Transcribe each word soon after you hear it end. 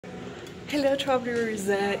Hello travelers,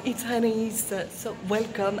 it's Anais, so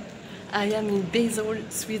welcome. I am in Basel,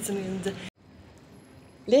 Switzerland.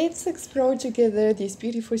 Let's explore together this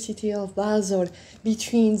beautiful city of Basel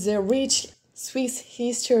between the rich Swiss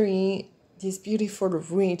history, this beautiful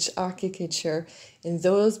rich architecture, and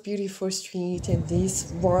those beautiful streets and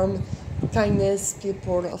this warm kindness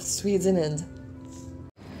people of Switzerland.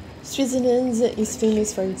 Switzerland is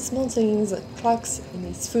famous for its mountains, clocks, and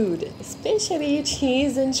its food, especially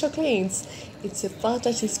cheese and chocolates. It's a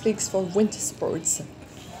fantastic place for winter sports.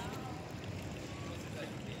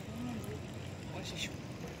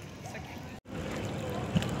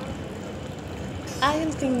 I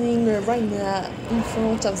am standing right now in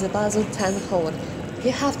front of the Basel Town Hall.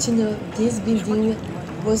 You have to know this building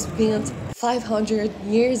was built 500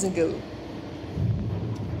 years ago.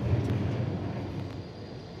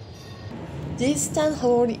 This town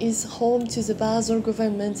hall is home to the Basel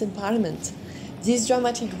government and parliament. This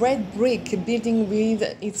dramatic red brick building with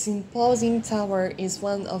its imposing tower is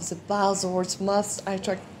one of the Basel's most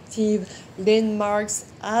attractive landmarks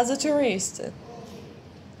as a tourist.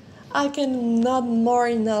 I cannot more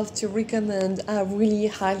enough to recommend, I really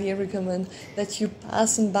highly recommend that you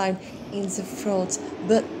passing by in the front,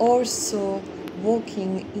 but also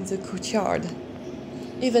walking in the courtyard.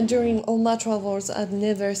 Even during all my travels, I've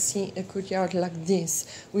never seen a courtyard like this,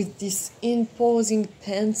 with this imposing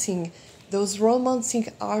painting, those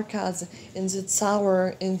romantic arcades and the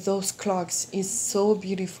tower and those clocks is so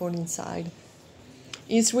beautiful inside.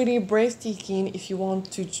 It's really breathtaking if you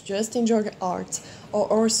want to just enjoy art or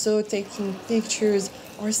also taking pictures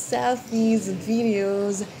or selfies,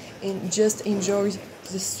 videos, and just enjoy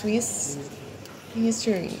the Swiss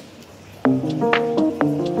history.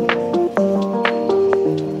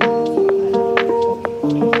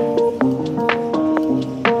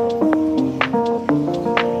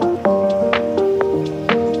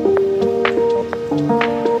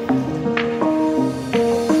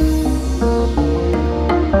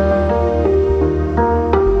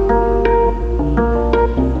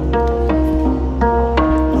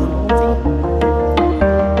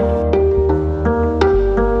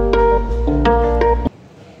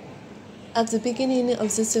 At the beginning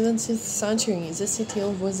of the 17th century, the city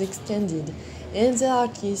was extended, and the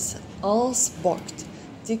artist Hans Bocht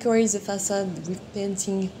decorated the facade with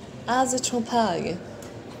painting as a champagne.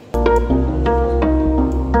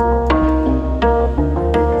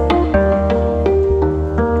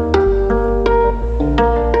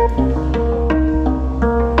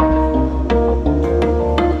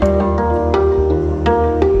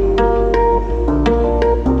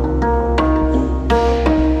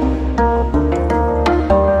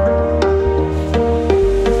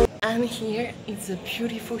 Here it's a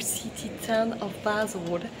beautiful city town of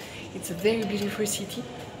Basel. It's a very beautiful city.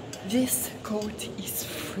 This court is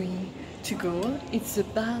free to go. It's the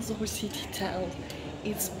Basel city town.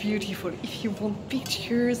 It's beautiful. If you want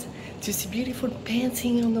pictures, to see beautiful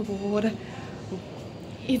painting on the wall,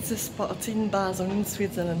 it's a spot in Basel in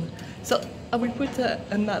Switzerland. So I will put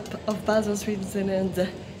a map of Basel, Switzerland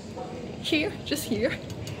here, just here.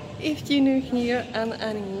 If you're new here, I'm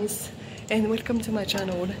Anais and welcome to my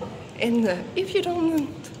channel. And if you don't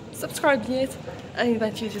subscribe yet, I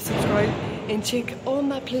invite you to subscribe and check all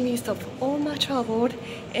my playlist of all my travel.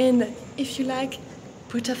 And if you like,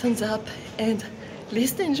 put a thumbs up and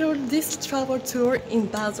let's enjoy this travel tour in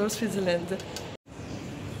Basel, Switzerland.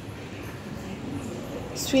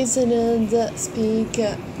 Switzerland speak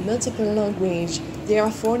multiple languages. There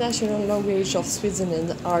are 4 national languages of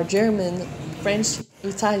Switzerland are German, French,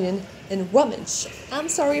 Italian, and Romansh. I'm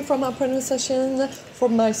sorry for my pronunciation for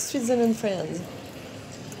my Switzerland friends.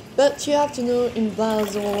 But you have to know in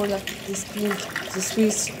Basel they speak the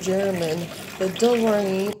Swiss German. But don't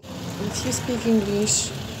worry, if you speak English,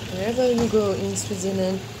 wherever you go in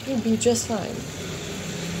Switzerland, you'll be just fine.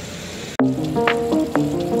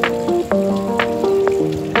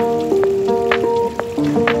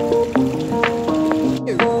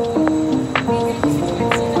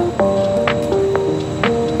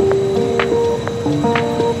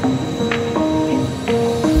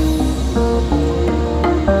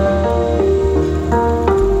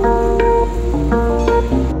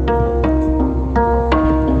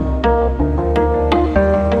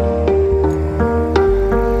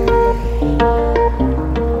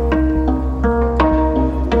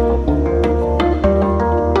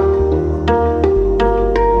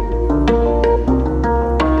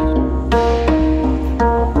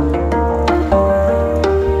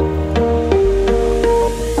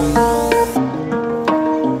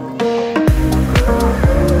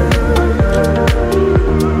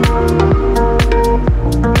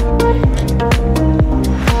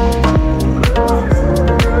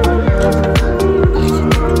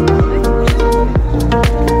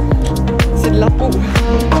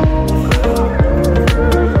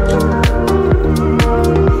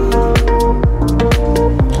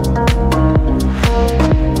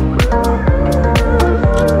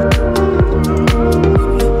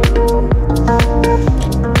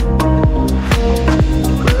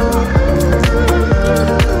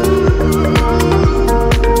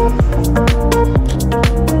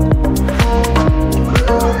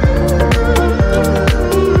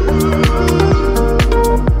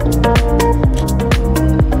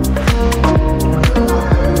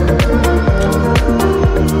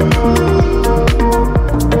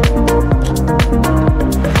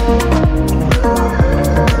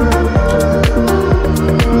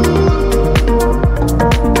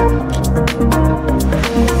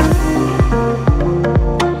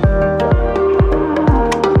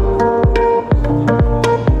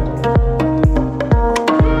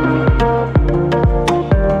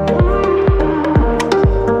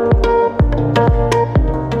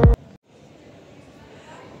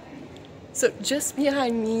 just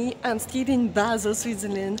behind me, I'm still in Basel,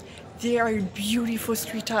 Switzerland. There are beautiful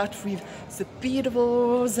street art with the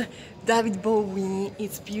Beatles, David Bowie,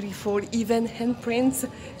 it's beautiful, even handprints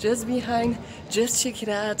just behind, just check it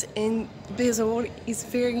out. And Basel is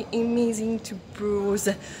very amazing to browse,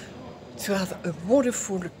 to have a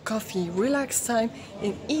wonderful coffee, relaxed time,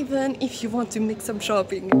 and even if you want to make some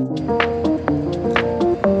shopping.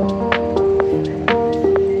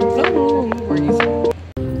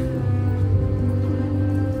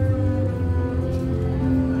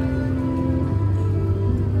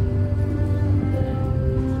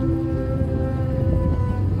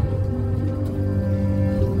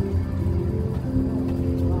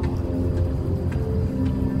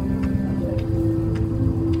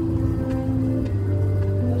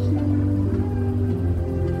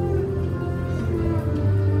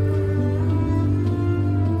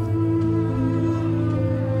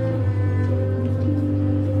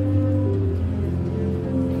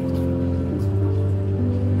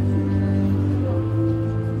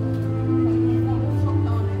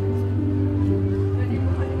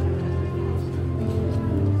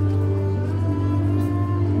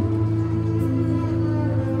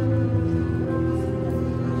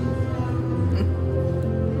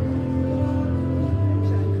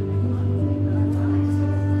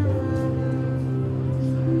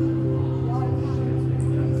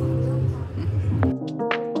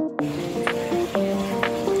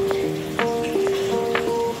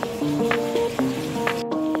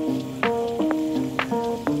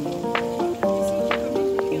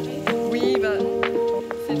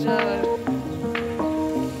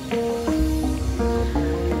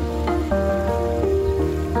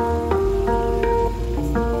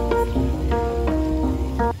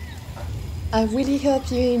 I really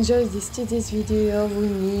hope you enjoyed today's video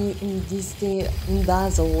with me in this day in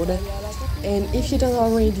Basel. And if you don't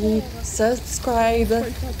already, subscribe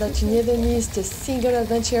that you never missed a single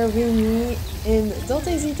adventure with me. And don't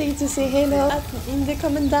hesitate to say hello in the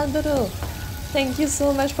comment down below. Thank you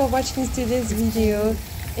so much for watching today's video.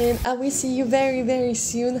 And I will see you very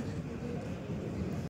soon.